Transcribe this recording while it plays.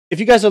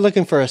you guys are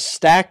looking for a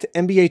stacked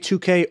NBA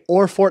 2K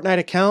or Fortnite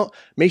account,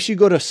 make sure you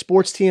go to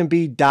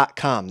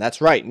sportstnb.com.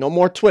 That's right, no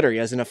more Twitter. He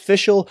has an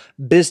official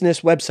business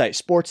website,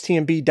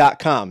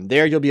 sportstnb.com.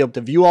 There you'll be able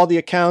to view all the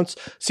accounts,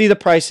 see the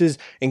prices,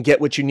 and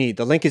get what you need.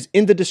 The link is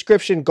in the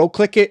description. Go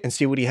click it and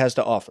see what he has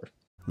to offer.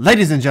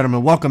 Ladies and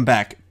gentlemen, welcome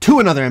back to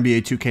another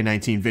NBA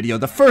 2K19 video,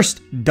 the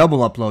first double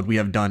upload we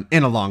have done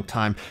in a long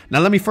time.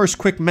 Now let me first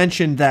quick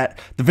mention that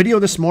the video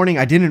this morning,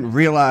 I didn't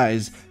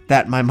realize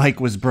that my mic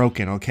was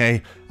broken,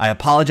 okay? I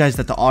apologize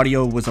that the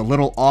audio was a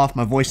little off,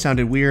 my voice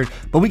sounded weird,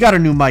 but we got a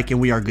new mic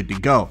and we are good to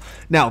go.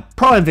 Now,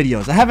 Pro-Am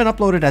videos, I haven't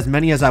uploaded as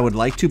many as I would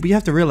like to, but you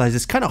have to realize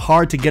it's kind of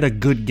hard to get a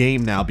good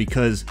game now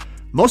because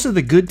most of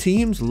the good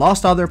teams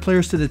lost all their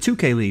players to the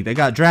 2K League. They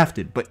got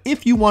drafted. But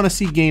if you want to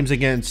see games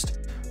against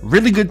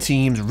really good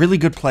teams, really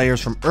good players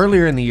from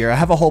earlier in the year, I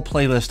have a whole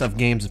playlist of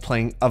games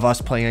of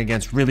us playing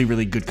against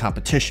really good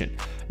competition.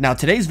 Now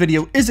today's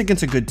video is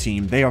against a good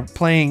team. They are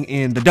playing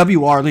in the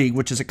WR League,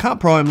 which is a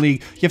comp Pro-Am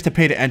league. You have to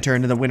pay to enter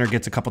and then the winner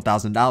gets a couple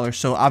 $1,000s.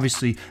 So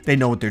obviously they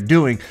know what they're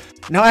doing.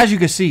 Now as you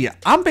can see,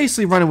 I'm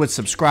basically running with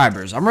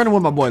subscribers. I'm running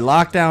with my boy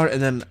Lockdown, and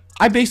then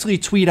I basically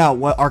tweet out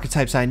what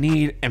archetypes I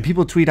need and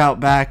people tweet out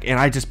back and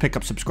I just pick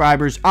up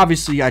subscribers.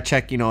 Obviously I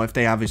check, if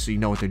they obviously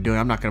know what they're doing.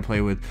 I'm not going to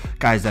play with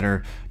guys that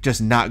are just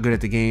not good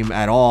at the game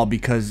at all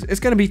because it's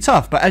going to be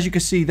tough. But as you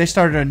can see, they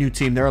started a new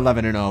team. They're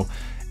 11-0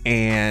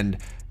 and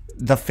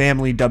the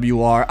family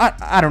WR,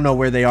 I don't know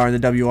where they are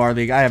in the WR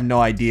League. I have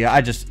no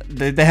idea.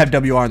 They have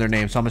WR in their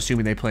name, so I'm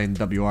assuming they play in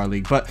the WR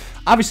League. But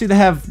obviously they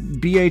have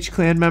BH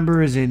clan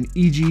members and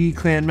EG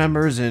clan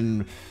members,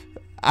 and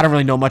I don't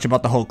really know much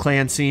about the whole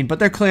clan scene, but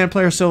they're clan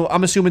players, so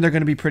I'm assuming they're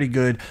going to be pretty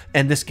good,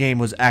 and this game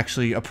was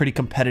actually a pretty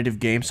competitive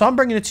game, so I'm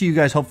bringing it to you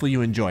guys. Hopefully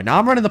you enjoy. Now,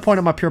 I'm running the point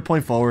on my pure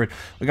point forward.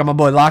 We got my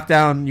boy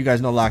Lockdown. You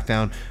guys know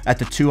Lockdown at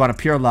the 2 on a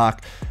pure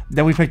lock.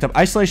 Then we picked up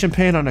Isolation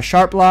Pain on a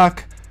sharp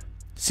lock.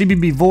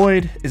 CBB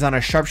Void is on a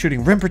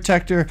sharpshooting rim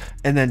protector,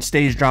 and then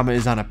Stage Drama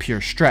is on a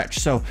pure stretch.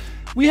 So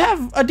we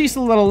have a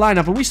decent little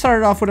lineup, and we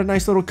started off with a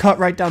nice little cut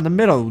right down the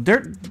middle.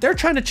 They're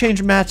trying to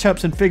change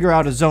matchups and figure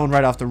out a zone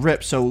right off the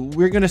rip. So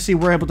we're going to see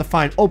we're able to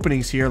find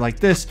openings here like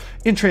this.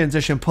 In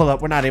transition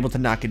pull-up, we're not able to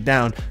knock it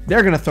down.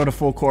 They're going to throw the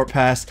full court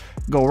pass,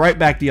 go right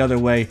back the other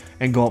way,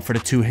 and go up for the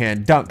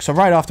two-hand dunk. So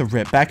right off the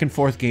rip, back and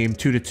forth game,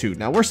 2-2.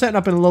 Now we're setting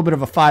up in a little bit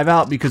of a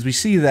 5-out because we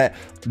see that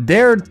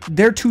their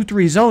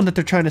 2-3 zone that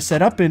they're trying to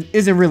set up in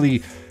isn't really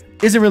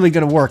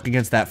going to work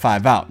against that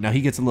 5-out. Now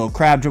he gets a little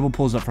crab dribble,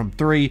 pulls up from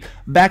 3,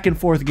 back and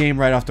forth game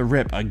right off the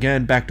rip.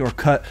 Again, backdoor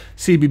cut,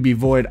 CBB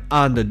Void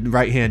on the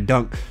right hand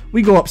dunk.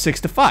 We go up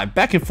 6-5,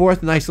 back and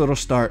forth, nice little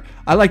start.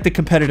 I like the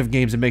competitive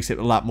games. It makes it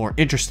a lot more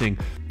interesting.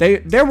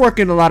 They're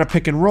working a lot of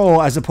pick and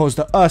roll as opposed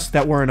to us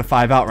that we're in a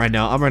 5-out right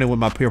now. I'm running with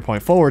my pure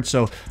point forward,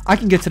 so I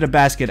can get to the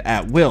basket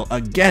at will.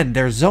 Again,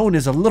 their zone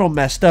is a little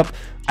messed up.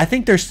 I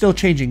think they're still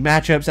changing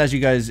matchups.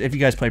 If you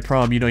guys play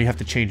Pro-Am, you have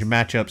to change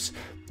matchups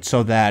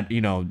so that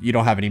you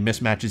don't have any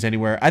mismatches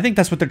anywhere. I think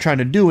that's what they're trying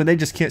to do, and they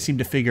just can't seem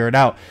to figure it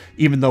out,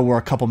 even though we're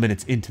a couple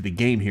minutes into the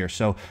game here.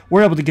 So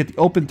we're able to get the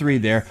open 3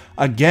 there.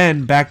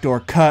 Again,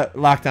 backdoor cut,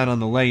 lockdown on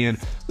the lay-in.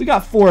 We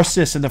got 4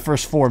 assists in the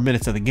first 4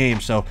 minutes of the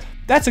game, so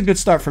that's a good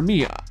start for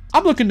me.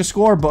 I'm looking to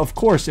score, but of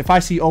course, if I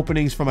see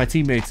openings for my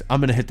teammates, I'm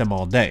going to hit them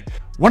all day.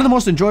 One of the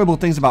most enjoyable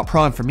things about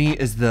Pro-Am for me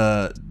is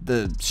the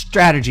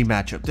strategy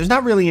matchup. There's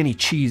not really any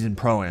cheese in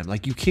Pro-Am.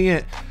 Like, you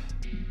can't,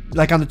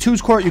 like on the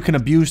 2's court, you can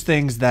abuse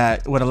things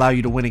that would allow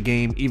you to win a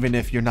game even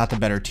if you're not the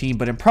better team.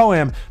 But in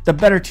Pro-Am, the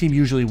better team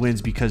usually wins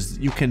because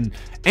you can,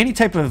 and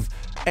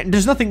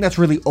there's nothing that's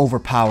really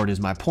overpowered is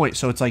my point.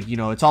 So it's like,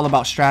 it's all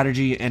about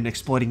strategy and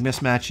exploiting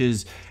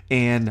mismatches,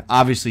 and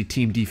obviously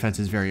team defense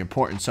is very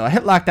important. So I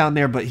hit lockdown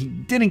there, but he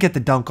didn't get the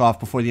dunk off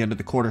before the end of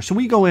the quarter. So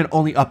we go in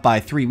only up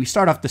by 3. We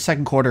start off the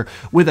second quarter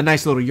with a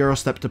nice little Euro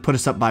step to put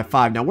us up by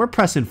 5. Now we're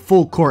pressing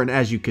full court, and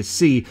as you can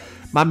see,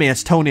 my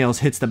man's toenails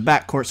hits the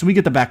backcourt, so we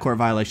get the backcourt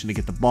violation to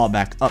get the ball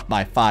back up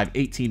by 5,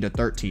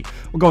 18-13.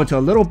 We're going to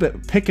a little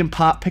bit pick and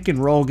pop, pick and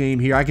roll game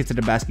here. I get to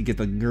the basket, get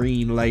the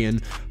green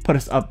lay-in, put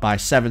us up by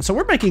 7. So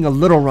we're making a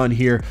little run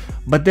here,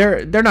 but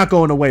they're not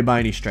going away by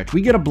any stretch. We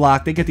get a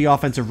block, they get the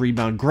offensive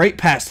rebound, great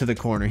pass to the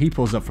corner. He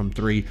pulls up from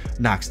 3,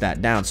 knocks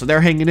that down. So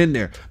they're hanging in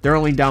there. They're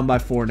only down by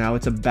 4 now.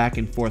 It's a back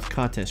and forth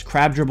contest.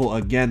 Crab dribble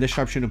again. This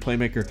sharpshooting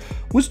playmaker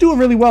was doing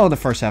really well in the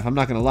first half. I'm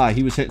not going to lie.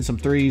 He was hitting some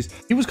 3s.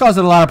 He was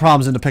causing a lot of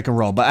problems in the pick and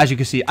roll, but as you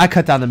can see, I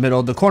cut down the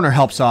middle. The corner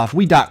helps off.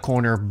 We dot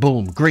corner.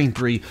 Boom. Green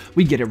 3.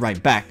 We get it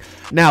right back.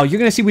 Now, you're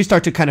going to see we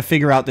start to kind of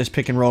figure out this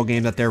pick and roll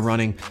game that they're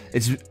running.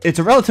 It's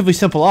a relatively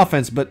simple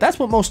offense, but that's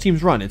what most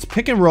teams run. It's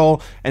pick and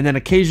roll, and then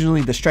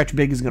occasionally the stretch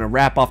big is going to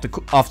wrap off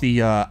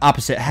the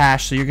opposite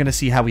hash, so you're going to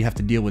see how we have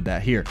to deal with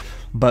that here.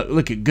 But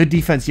look at good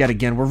defense yet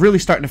again. We're really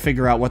starting to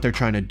figure out what they're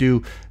trying to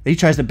do. He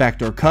tries the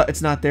backdoor cut.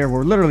 It's not there.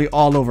 We're literally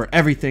all over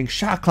everything.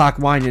 Shot clock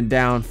winding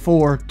down.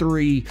 4,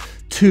 3,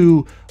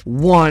 2,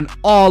 1.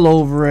 All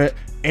over it.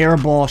 Air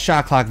ball,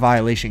 shot clock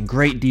violation.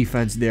 Great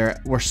defense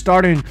there. We're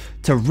starting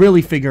to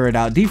really figure it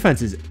out.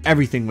 Defense is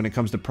everything when it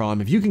comes to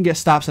Pro-Am. If you can get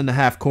stops in the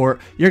half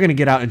court, you're going to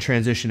get out in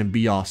transition and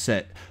be all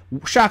set.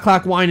 Shot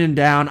clock winding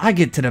down. I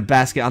get to the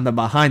basket on the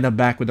behind the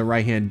back with the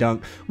right hand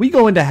dunk. We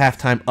go into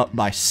halftime up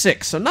by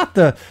 6. So not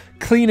the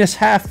cleanest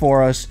half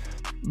for us,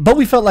 but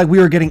we felt like we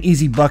were getting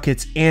easy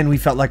buckets, and we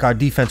felt like our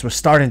defense was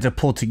starting to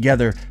pull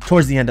together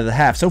towards the end of the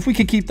half. So if we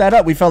could keep that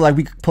up, we felt like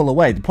we could pull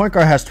away. The point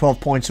guard has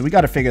 12 points, so we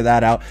got to figure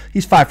that out.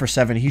 He's 5 for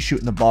 7. He's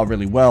shooting the ball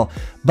really well.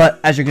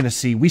 But as you're going to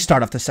see, we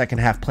start off the second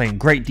half playing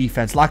great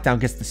defense. Lockdown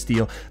gets the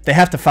steal. They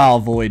have to foul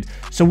Void.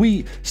 So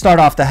we start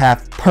off the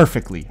half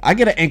perfectly. I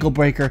get an ankle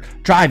breaker,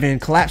 drive in,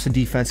 collapse the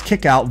defense,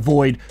 kick out,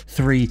 Void,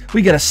 3.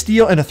 We get a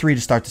steal and a 3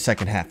 to start the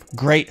second half.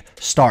 Great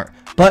start,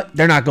 but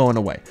they're not going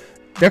away.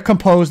 They're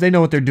composed. They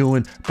know what they're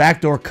doing.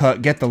 Backdoor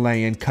cut, get the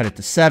lay-in, cut it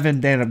to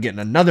 7. They end up getting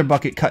another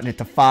bucket, cutting it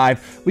to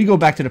 5. We go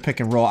back to the pick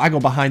and roll. I go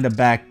behind the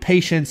back.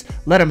 Patience.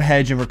 Let them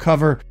hedge and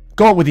recover.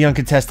 Go up with the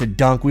uncontested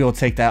dunk. We will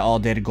take that all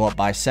day to go up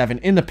by 7.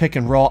 In the pick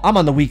and roll, I'm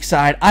on the weak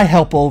side. I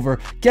help over,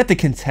 get the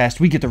contest.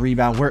 We get the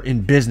rebound. We're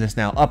in business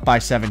now, up by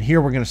 7. Here,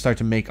 we're going to start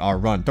to make our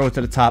run. Throw it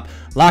to the top.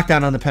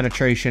 Lockdown on the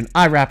penetration.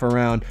 I wrap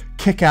around,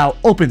 kick out,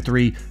 open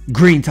 3,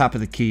 green top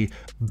of the key.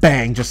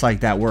 Bang, just like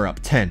that, we're up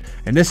 10.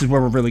 And this is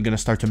where we're really going to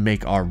start to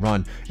make our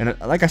run. And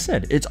like I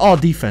said, it's all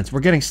defense. We're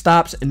getting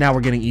stops, and now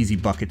we're getting easy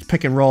buckets.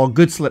 Pick and roll,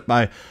 good slip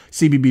by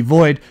CBB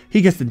Void.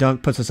 He gets the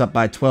dunk, puts us up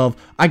by 12.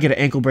 I get an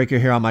ankle breaker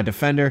here on my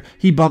defender.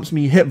 He bumps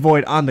me, hit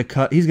Void on the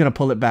cut. He's going to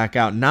pull it back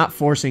out, not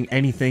forcing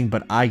anything,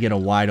 but I get a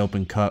wide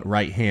open cut,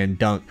 right hand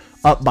dunk.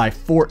 Up by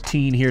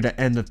 14 here to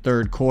end the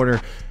third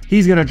quarter.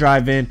 He's going to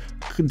drive in,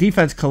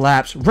 defense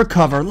collapse,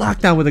 recover,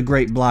 lockdown with a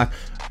great block.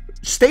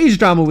 Stage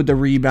drama with the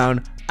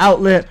rebound.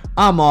 Outlet,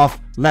 I'm off,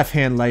 left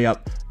hand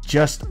layup,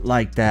 just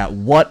like that.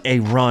 What a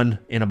run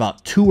in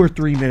about 2 or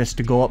 3 minutes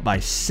to go up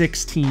by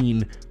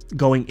 16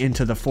 going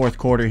into the fourth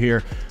quarter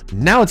here.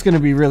 Now it's going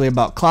to be really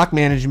about clock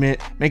management,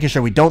 making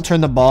sure we don't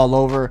turn the ball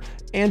over,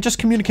 and just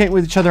communicate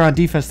with each other on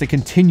defense to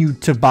continue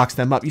to box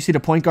them up. You see the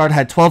point guard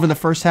had 12 in the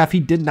first half. He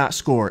did not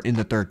score in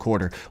the third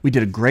quarter. We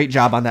did a great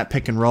job on that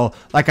pick and roll.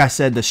 Like I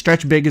said, the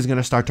stretch big is going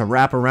to start to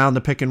wrap around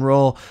the pick and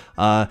roll.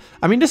 I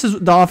mean, this is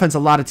the offense a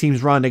lot of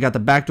teams run. They got the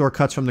backdoor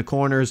cuts from the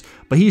corners,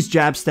 but he's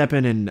jab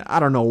stepping, and I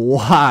don't know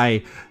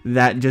why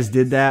that just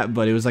did that,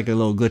 but it was like a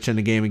little glitch in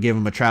the game. It gave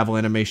him a travel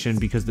animation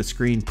because the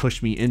screen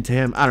pushed me into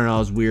him. I don't know, it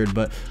was weird,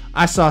 but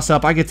I sauce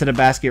up. I get to the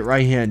basket,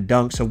 right hand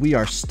dunk, so we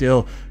are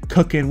still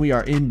cooking. We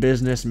are in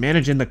business,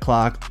 managing the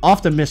clock.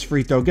 Off the missed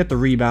free throw, get the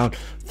rebound,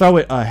 throw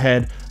it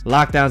ahead.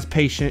 Lockdown's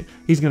patient.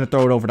 He's going to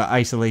throw it over to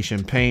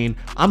Isolation Pain.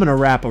 I'm going to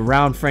wrap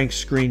around Frank's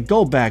screen,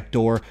 go back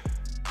door.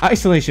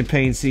 Isolation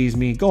Pain sees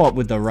me, go up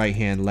with the right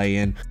hand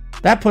lay-in.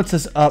 That puts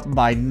us up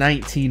by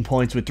 19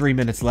 points with 3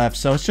 minutes left,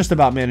 so it's just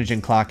about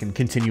managing clock and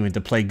continuing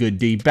to play good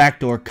D.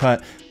 Backdoor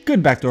cut,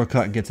 good backdoor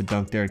cut, and gets a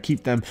dunk there to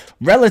keep them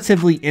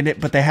relatively in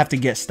it, but they have to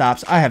get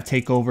stops. I have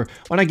takeover.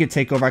 When I get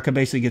takeover, I can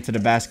basically get to the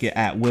basket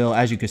at will.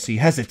 As you can see,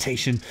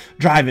 hesitation,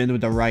 drive in with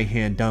the right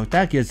hand dunk.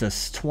 That gives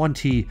us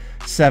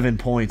 27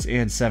 points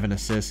and 7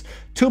 assists.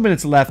 2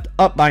 minutes left,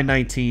 up by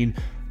 19.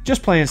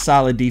 Just playing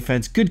solid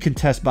defense. Good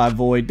contest by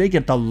Void. They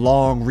get the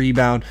long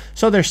rebound,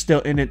 so they're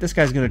still in it. This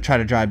guy's going to try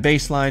to drive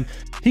baseline.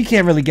 He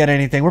can't really get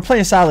anything. We're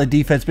playing solid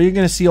defense, but you're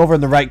going to see over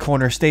in the right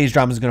corner, Stage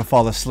Drama is going to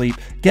fall asleep.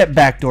 Get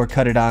backdoor,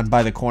 cut it on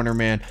by the corner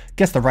man.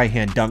 Gets the right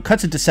hand dunk.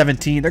 Cuts it to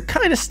 17. They're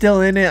kind of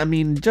still in it. I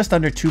mean, just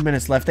under 2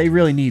 minutes left. They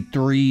really need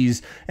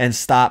threes and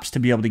stops to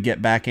be able to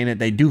get back in it.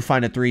 They do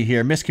find a 3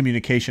 here.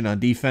 Miscommunication on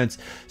defense.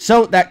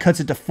 So that cuts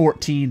it to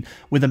 14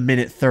 with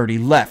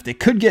 1:30 left. It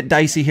could get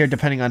dicey here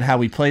depending on how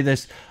we play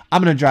this.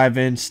 I'm going to drive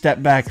in,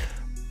 step back,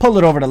 pull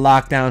it over to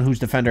Lockdown, whose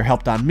defender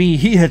helped on me.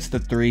 He hits the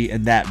 3,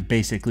 and that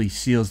basically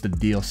seals the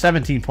deal.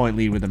 17-point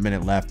lead with 1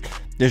 minute left.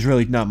 There's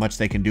really not much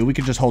they can do. We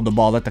could just hold the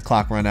ball, let the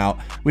clock run out.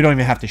 We don't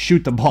even have to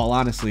shoot the ball,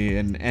 honestly,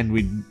 and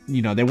we,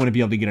 you know, they wouldn't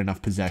be able to get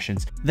enough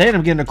possessions. They end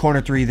up getting a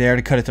corner 3 there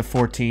to cut it to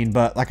 14,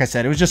 but like I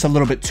said, it was just a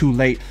little bit too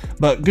late.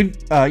 But good,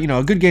 you know,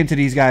 a good game to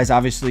these guys.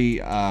 Obviously,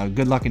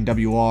 good luck in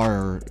WR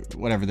or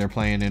whatever they're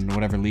playing in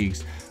whatever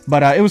leagues.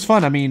 But it was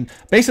fun. I mean,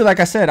 basically, like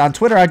I said, on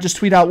Twitter, I just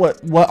tweet out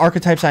what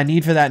archetypes I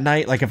need for that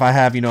night. Like if I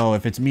have, you know,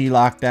 if it's me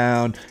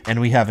Lockdown and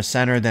we have a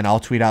center, then I'll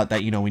tweet out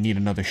that, you know, we need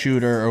another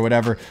shooter or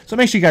whatever. So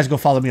make sure you guys go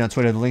follow me on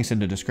Twitter. The link's in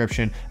the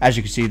description. As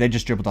you can see, they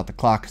just dribbled out the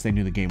clock because they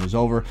knew the game was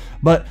over.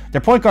 But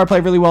their point guard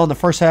played really well in the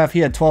first half. He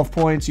had 12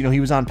 points. You know, he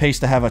was on pace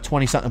to have a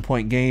 20-something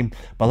point game.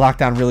 But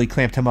Lockdown really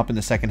clamped him up in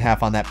the second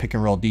half on that pick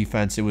and roll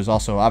defense. It was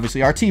also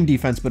obviously our team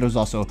defense, but it was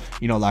also,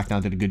 you know,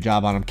 Lockdown did a good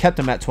job on him. Kept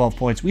him at 12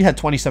 points. We had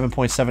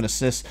 27.7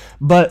 assists,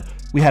 but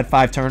we had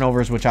 5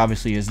 turnovers, which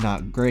obviously is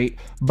not great,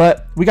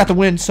 but we got the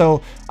win.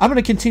 So I'm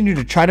going to continue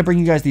to try to bring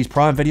you guys these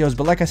Pro Am videos,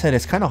 but like I said,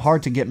 it's kind of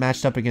hard to get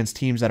matched up against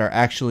teams that are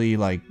actually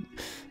like,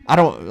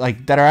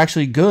 that are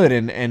actually good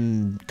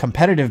and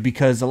competitive,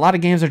 because a lot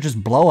of games are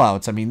just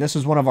blowouts. I mean, this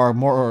is one of our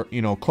more,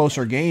 you know,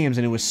 closer games,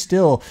 and it was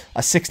still a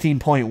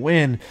 16-point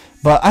win.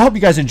 But I hope you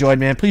guys enjoyed,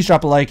 man. Please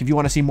drop a like. If you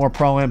want to see more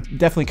Pro Am,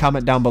 definitely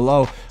comment down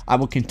below. I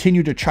will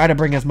continue to try to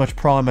bring as much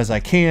Pro Am as I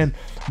can.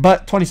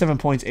 But 27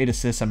 points, 8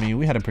 assists. I mean,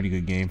 we had a pretty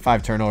good game.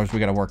 5 turnovers. We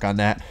got to work on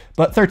that.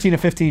 But 13 to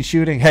 15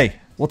 shooting. Hey,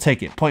 we'll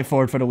take it. Point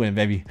forward for the win,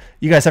 baby.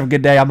 You guys have a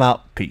good day. I'm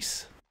out.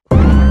 Peace.